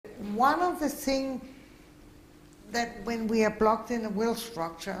one of the things that when we are blocked in a will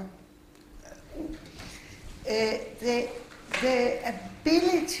structure, the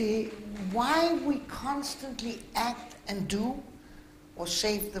ability why we constantly act and do or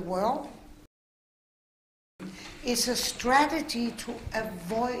save the world is a strategy to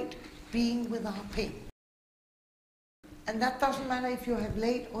avoid being without pain. And that doesn't matter if you have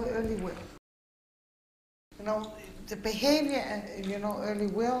late or early will. You know, the behavior, early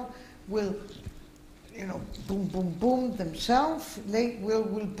will, boom, boom, boom themselves. Late will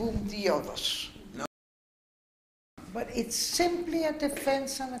boom the others. No. But it's simply a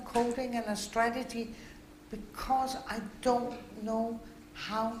defense and a coding and a strategy because I don't know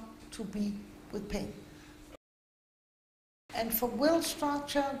how to be with pain. And for will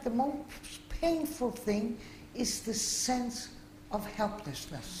structure, the most painful thing is the sense of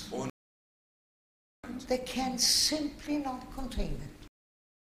helplessness. They can simply not contain it.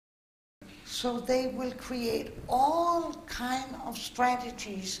 So they will create all kind of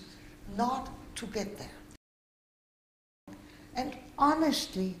strategies not to get there. And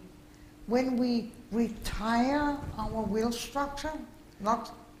honestly, when we retire our will structure,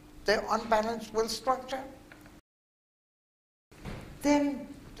 not the unbalanced will structure, then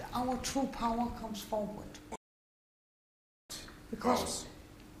our true power comes forward. Because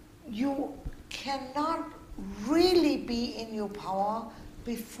you cannot really be in your power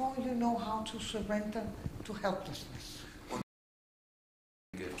before you know how to surrender to helplessness.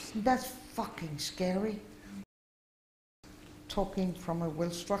 That's fucking scary. Talking from a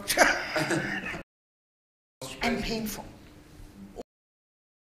will structure. And painful.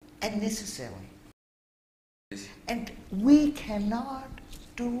 And necessary. And we cannot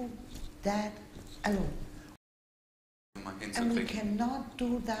do that alone. And we cannot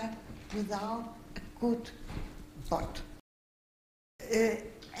do that without a good butt.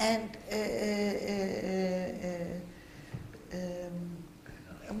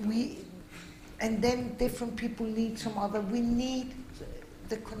 And then different people need some other. We need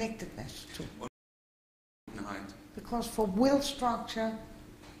the connectedness too. Because for will structure,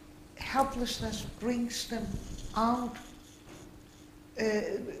 helplessness brings them out,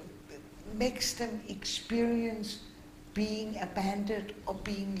 makes them experience being abandoned or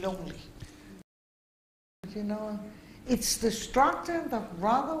being lonely. You know, it's the structure that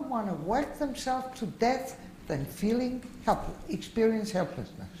rather want to work themselves to death than experience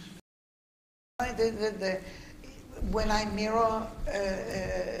helplessness. When I mirror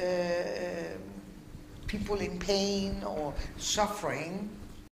people in pain or suffering,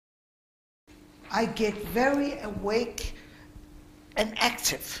 I get very awake and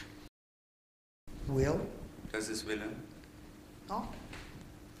active. Will. Das ist Wille. No?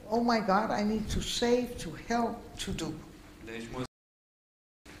 Oh my God, I need to save, to help, to do.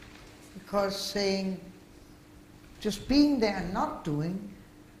 Because saying, just being there and not doing,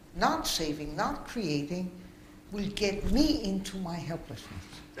 not saving, not creating, will get me into my helplessness.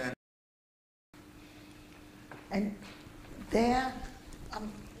 And there,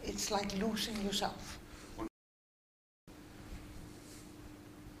 it's like losing yourself.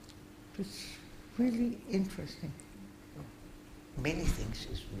 It's really interesting. Many things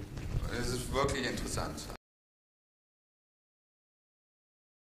is really. Es ist wirklich interessant.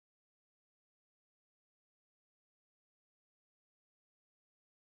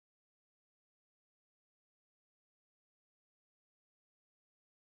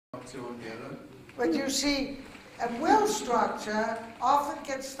 But you see, a will structure often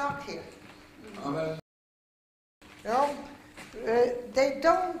gets stuck here. You know, they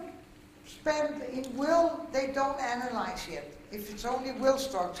don't spend in will, they don't analyze yet. If it's only will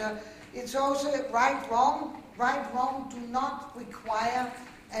structure, it's also right, wrong do not require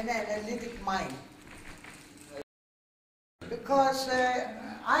an analytic mind. Because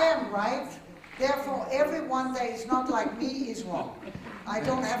I am right, therefore everyone that is not like me is wrong. I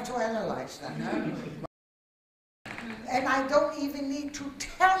don't have to analyze that. And I don't even need to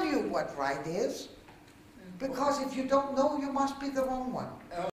tell you what right is, because if you don't know, you must be the wrong one.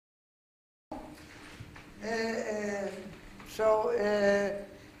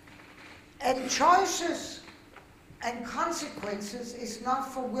 And choices and consequences is not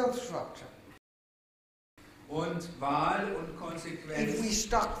for will structure. Und Wahl und Konsequenz. If we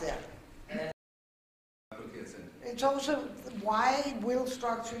stop there. It's also why will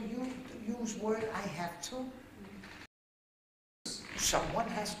structure use word I have to. Someone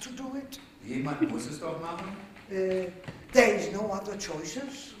has to do it. Jemand muss es doch machen. There is no other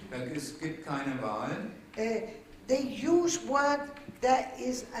choices. Es gibt keine Wahl. They use word that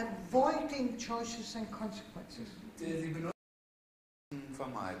is avoiding choices and consequences. Sie benutzen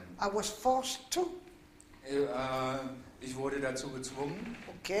vermeiden. I was forced to. Ich wurde dazu gezwungen.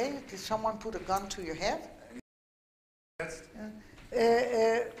 Okay, did someone put a gun to your head? Jetzt,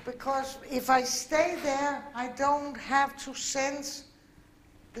 Because if I stay there, I don't have to sense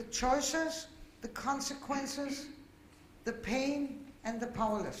the choices, the consequences, the pain, and the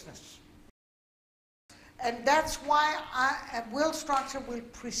powerlessness. And that's why a will structure will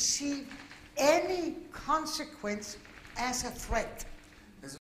perceive any consequence as a threat.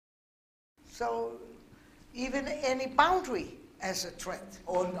 So even any boundary as a threat.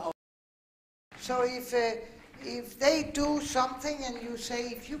 und auch So if they do something and you say,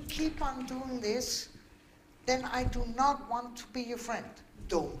 if you keep on doing this, then I do not want to be your friend.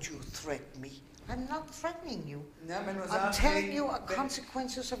 Don't you threaten me. I'm not threatening you. ja, wenn du I'm sagst, telling you the wenn,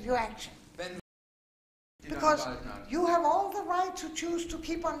 consequences of your action. wenn die Because dann gehalten hat. you have all the right to choose to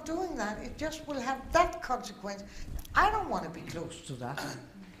keep on doing that. It just will have that consequence. I don't want to be close to that.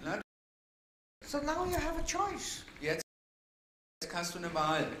 Na, So now you have a choice. jetzt hast du eine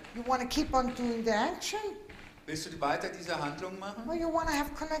Wahl. You want to keep on doing the action, Willst du weiter diese Handlung machen or you want to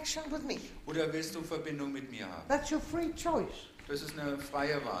have connection with me. oder willst du Verbindung mit mir haben? That's your free choice. Das ist eine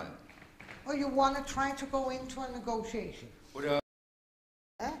freie Wahl. Or you want to try to go into a negotiation. Oder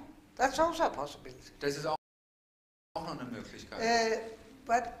Eh? That's also a possibility. das ist auch noch eine Möglichkeit.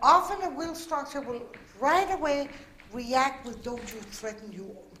 But often a will structure will right away react with don't you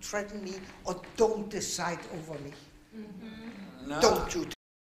threaten me, or don't decide over me. Na, Don't you.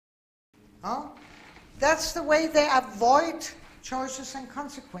 Huh? That's the way they avoid choices and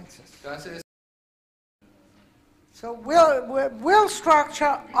consequences. das ist So will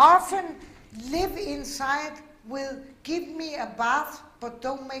structure often live inside will give me a bath, but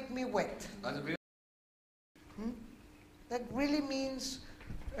don't make me wet. also That really means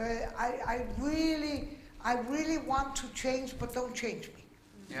I really want to change, but don't change me.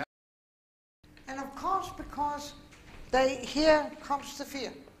 Ja. And of course, because here comes the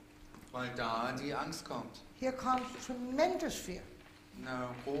fear. weil da die Angst kommt. Here comes tremendous fear. Eine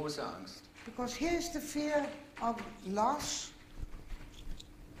große Angst. Because here's the fear of loss,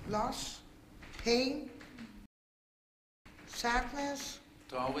 pain, sadness,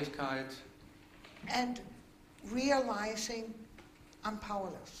 Traurigkeit and realizing I'm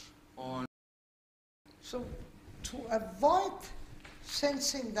powerless. und So to avoid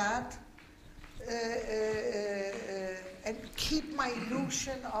sensing that and keep my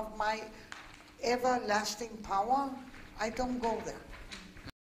illusion of my everlasting power, I don't go there.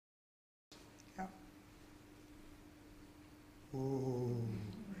 Yeah. Ooh.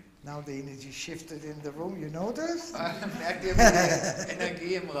 Now the energy shifted in the room, you notice? merkt ihr, wie die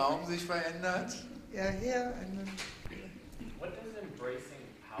Energie im Raum sich verändert? Yeah, here and then. What does embracing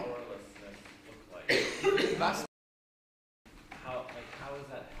powerlessness look like? Was, How is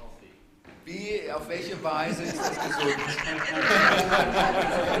that healthy? auf welche Weise ist das gesund?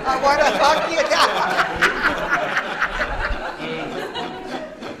 I want to fuck you down.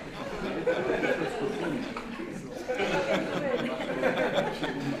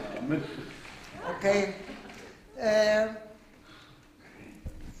 Okay.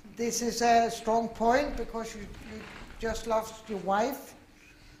 This is a strong point because you just lost your wife.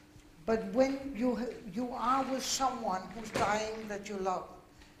 But when you are with someone who's dying that you love,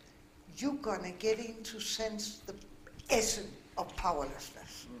 you're gonna get into sense the essence of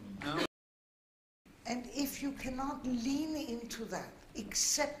powerlessness. No? And if you cannot lean into that,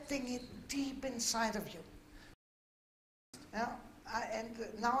 accepting it deep inside of you.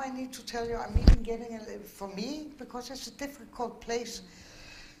 Now I need to tell you, I'm even getting for me, because it's a difficult place,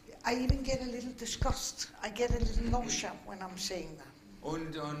 I even get a little disgust. I get a little nausea when I'm saying that.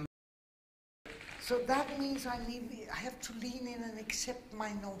 Und So that means I have to lean in and accept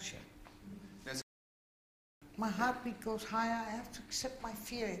my nausea. das, My heartbeat goes higher, I have to accept my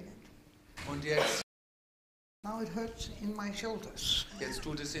fear in it. und jetzt Now it hurts in my shoulders.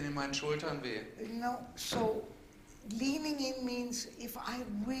 tut es in meinen Schultern weh. So leaning in means if I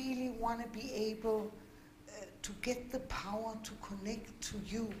really want to be able to get the power to connect to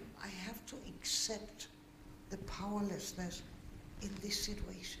you, I have to accept the powerlessness in this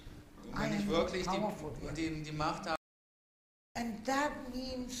situation. Wenn ich wirklich die Macht habe, And that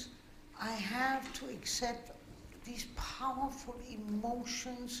means I have to accept these powerful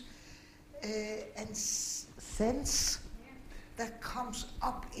emotions and sense that comes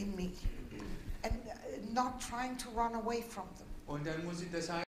up in me, and not trying to run away from them. und dann muss ich das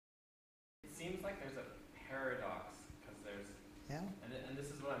heißt, It seems like there's a paradox because there's, Yeah. and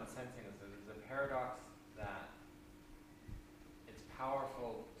this is what I'm sensing is that there's a paradox that it's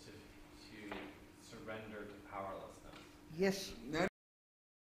powerful to surrender to powerlessness. Yes. ne,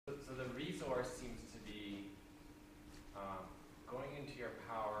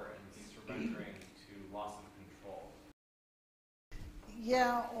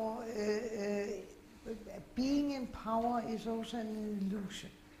 Yeah, or being in power is also an illusion.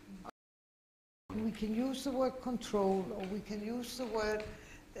 We can use the word control, or we can use the word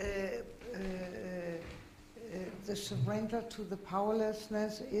the surrender to the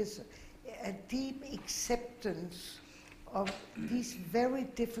powerlessness is a deep acceptance of these very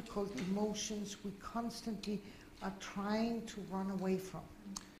difficult emotions we constantly are trying to run away from.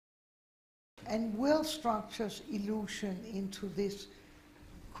 And will structures illusion into this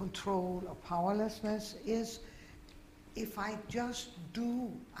control or powerlessness is, if I just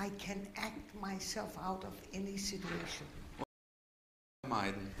do, I can act myself out of any situation.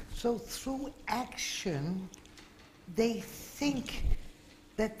 So through action, they think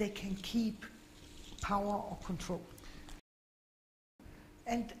that they can keep power or control.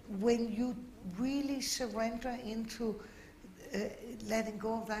 And when you really surrender into letting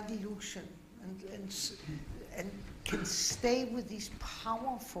go of that illusion and can stay with these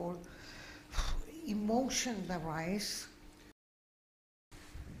powerful emotions that rise,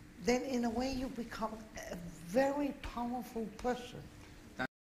 then in a way you become a very powerful person.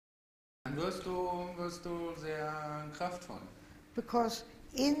 Dann wirst du sehr kraftvoll. Because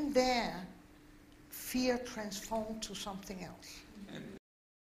in there, fear transformed to something else.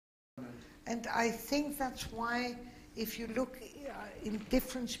 And I think that's why, if you look in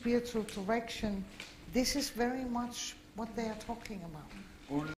different spiritual direction, this is very much what they are talking about.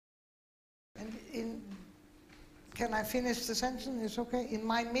 And can I finish the sentence? It's okay. In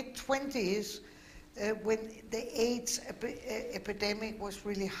my mid-20s, when the AIDS epidemic was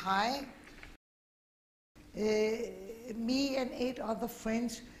really high, me and 8 other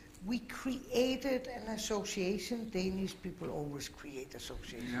friends, we created an association. Danish people always create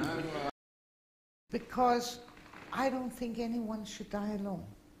associations. Yeah. Because I don't think anyone should die alone.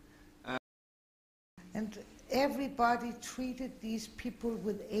 And everybody treated these people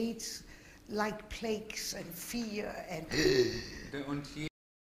with AIDS like plagues and fear and...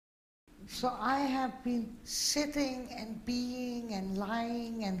 So I have been sitting and being and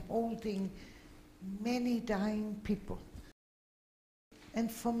lying and holding many dying people.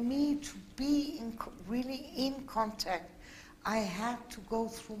 And for me to be really in contact, I had to go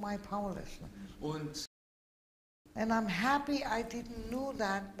through my powerlessness. And I'm happy I didn't know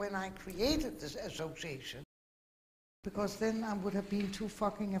that when I created this association, because then I would have been too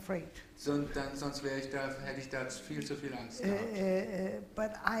fucking afraid. Sonst hätte ich da viel zu viel Angst gehabt.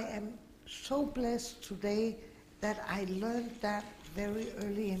 But I am so blessed today that I learned that very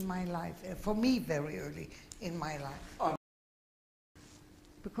early in my life. For me, very early in my life.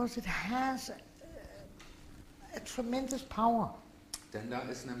 Because it has a tremendous power. Denn da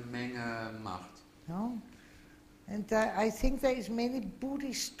ist eine Menge Macht. No? And I think there is many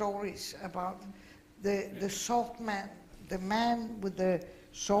Buddhist stories about the sword man, the man with the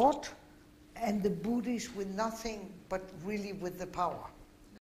sword, and the Buddhist with nothing but really with the power.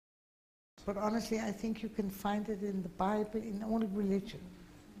 But honestly, I think you can find it in the Bible, in all religion.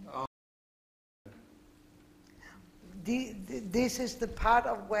 This is the part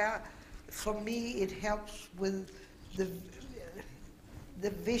of where, for me, it helps with the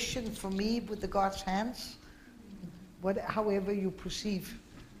vision for me with the God's hands, however you perceive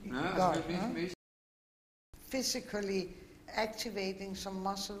God. Physically activating some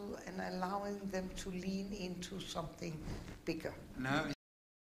muscle and allowing them to lean into something bigger. No.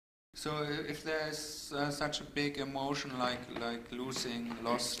 So if there is such a big emotion like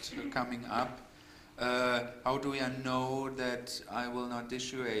lost coming up, how do I know that I will not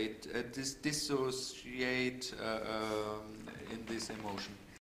dissociate in this emotion?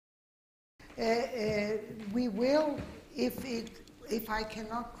 We will, if I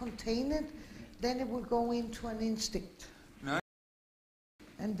cannot contain it, then it will go into an instinct. No.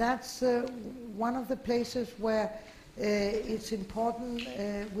 And that's one of the places where it's important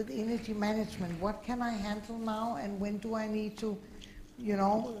with energy management. What can I handle now, and when do I need to,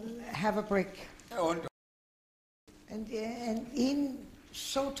 have a break? And in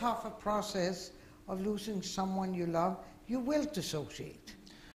so tough a process of losing someone you love, you will dissociate.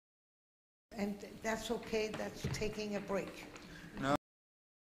 And that's okay, that's taking a break. No,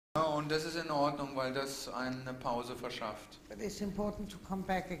 und das ist in Ordnung, weil das eine Pause verschafft. But it's important to come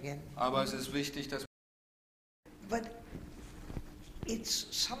back again. Aber es ist wichtig, dass... But it's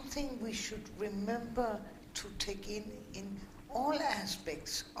something we should remember to take in all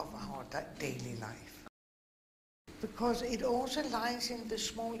aspects of our daily life. Because it also lies in the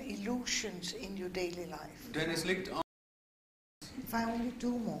small illusions in your daily life. Denn es liegt auch, if I only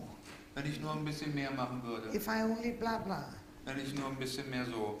do more. Wenn ich nur ein bisschen mehr machen würde. If I only blah blah. Wenn ich nur ein bisschen mehr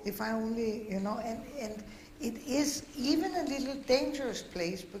so. If I only, and it is even a little dangerous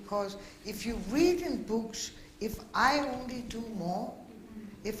place, because if you read in books, if I only do more,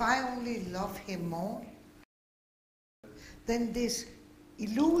 if I only love him more, then this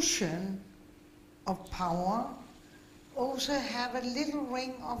illusion of power also have a little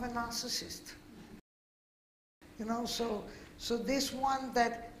ring of a narcissist. You know, so this one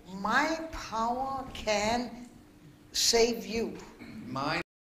that my power can save you. Mein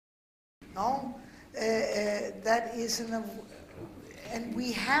No, that is and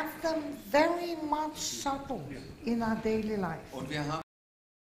we have them very much subtle in our daily life. Und wir haben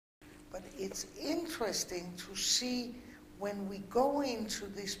But it's interesting to see when we go into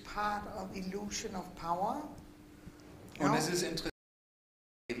this part of illusion of power, you und know, es ist interessant,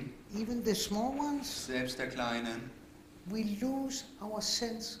 even the small ones, selbst der Kleinen we lose our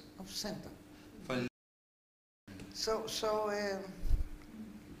sense of center. verliert. So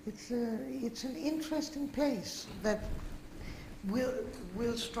it's an interesting place that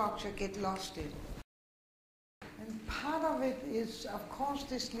will structure get lost in. And part of it is, of course,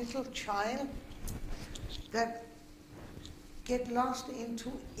 this little child that get lost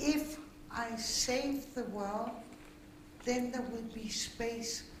into, if I save the world, then there will be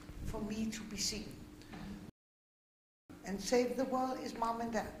space for me to be seen. And save the world is mom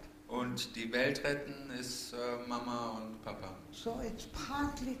and dad. Und die Welt retten ist Mama und Papa. So it's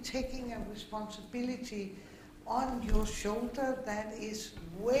partly taking a responsibility on your shoulder that is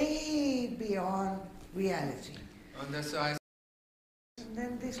way beyond reality. Und das heißt, And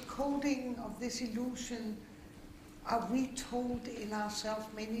then this coding of this illusion are retold in ourselves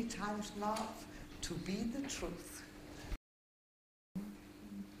many times not to be the truth.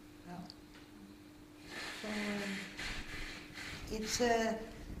 Yeah. So it's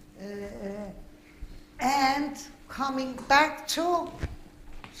and coming back to,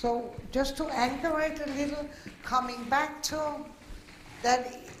 so just to anchor it a little, coming back to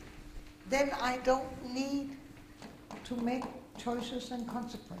that, then I don't need to make choices and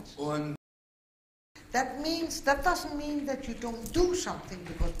consequences. und That doesn't mean that you don't do something,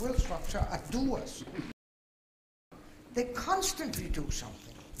 because will structure are doers. They constantly do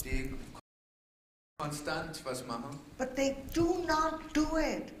something, die konstant was machen, but they do not do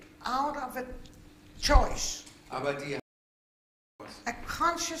it out of a choice, aber die a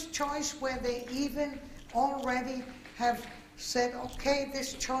conscious choice where they even already have said, okay,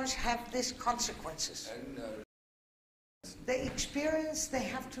 this choice have these consequences. They experience they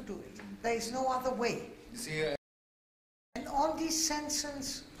have to do it. There is no other way. sie And all these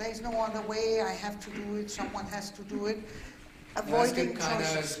senses, there is no other way, I have to do it, someone has to do it, ja, es avoiding gibt keine,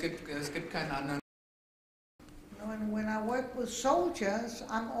 choices. es gibt keinen anderen. And when I work with soldiers,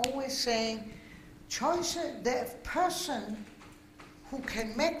 I'm always saying, the person who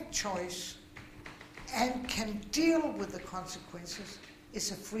can make choice and can deal with the consequences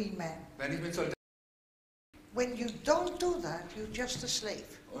is a free man. Wenn ich mit Soldaten When you don't do that, you're just a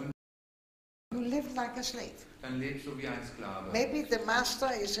slave. und You live like a slave. dann lebst du wie ein Sklave. Maybe the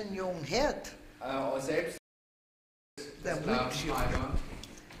master is in your own head, Selbst der that whips you,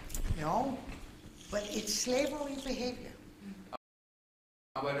 Sklaventreiber, but it's slavery behavior.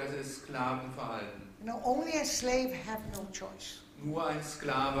 aber das ist Sklavenverhalten. Only a slave have no choice. Nur ein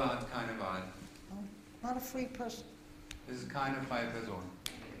Sklave hat keine Wahl. Not a free person. Es ist keine freie Person.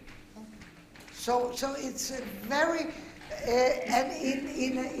 So it's a very, and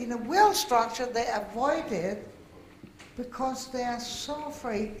in a will structure they avoid it because they are so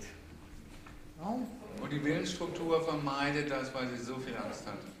afraid. No? Und die Willensstruktur vermeidet das, weil sie so viel Angst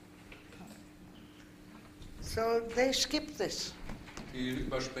hat. So they skip this. Die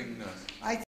überspringen das. I